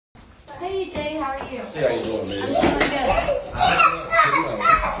Hey Jay, how are you? Hey, how you doing, man? I'm doing good.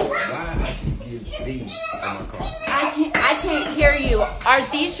 Why I keep getting these in my car? I can't hear you. Are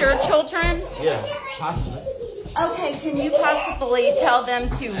these your children? Yeah, possibly. Okay, can you possibly tell them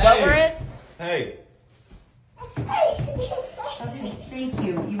to lower it? Hey. Okay, thank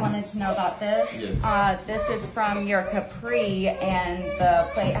you. You wanted to know about this? Yes. This is from your Capri, and the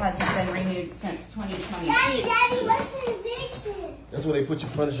plate hasn't been renewed since 2022. Daddy, what's the eviction? That's where they put your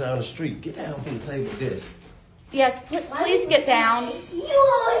furniture on the street. Get down from the table with this. Yes, please get down.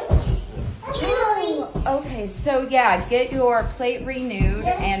 Okay, so yeah, get your plate renewed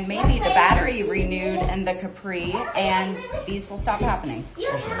and maybe the battery renewed in the Capri, and these will stop happening.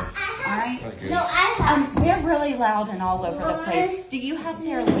 All right? Okay. No, I have. They're really loud and all over the place. Do you have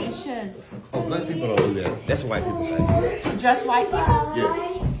their leashes? Oh, black people don't do that. That's white people thing. Just white people?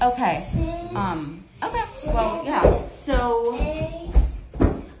 Yeah. Okay. Okay. Well, yeah. So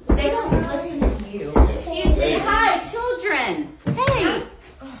they don't listen to you. Excuse me. Hi, children. Hey.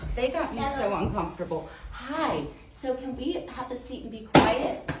 Oh, they got me so uncomfortable. Hi. So can we have a seat and be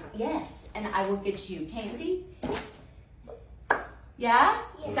quiet? Yes. And I will get you candy. Yeah?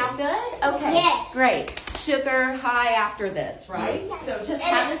 Sound good? Okay. Yes. Great. Sugar high after this, right? So just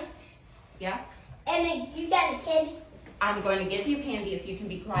have this. Yeah? And then you got the candy. I'm going to give you candy if you can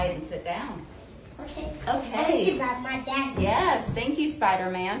be quiet and sit down. Okay. Okay. This is about my daddy. Yes. Thank you,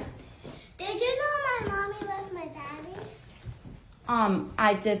 Spider-Man. Did you know my mommy loves my daddy?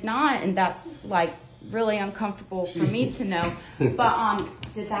 I did not, and that's like really uncomfortable for me to know. But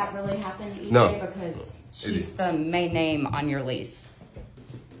did that really happen, EJ? No. Because she's the main name on your lease.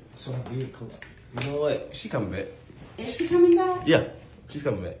 So I did, Coach. You know what? She coming back. Is she coming back? Yeah, she's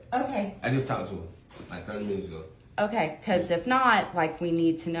coming back. Okay. I just talked to her like 30 minutes ago. Okay, because if not, like, we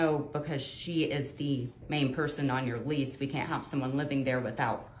need to know, because she is the main person on your lease. We can't have someone living there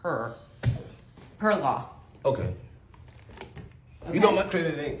without her. Per law. Okay. You know my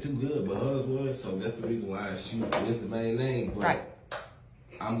credit ain't too good, but hers was, so that's the reason why she is the main name. But Right.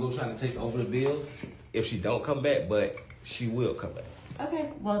 I'm gonna try to take over the bills if she don't come back, but she will come back.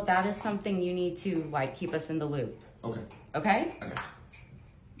 Okay, well, that is something you need to, like, keep us in the loop. Okay. Okay? I got you.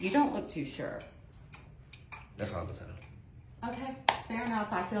 You don't look too sure. That's all the time. Okay, fair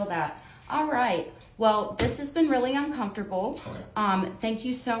enough. I feel that. All right. Well, this has been really uncomfortable. Okay. Thank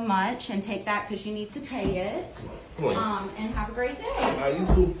you so much, and take that because you need to pay it. Come on. And have a great day. All right, you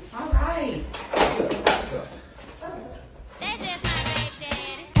too. All right.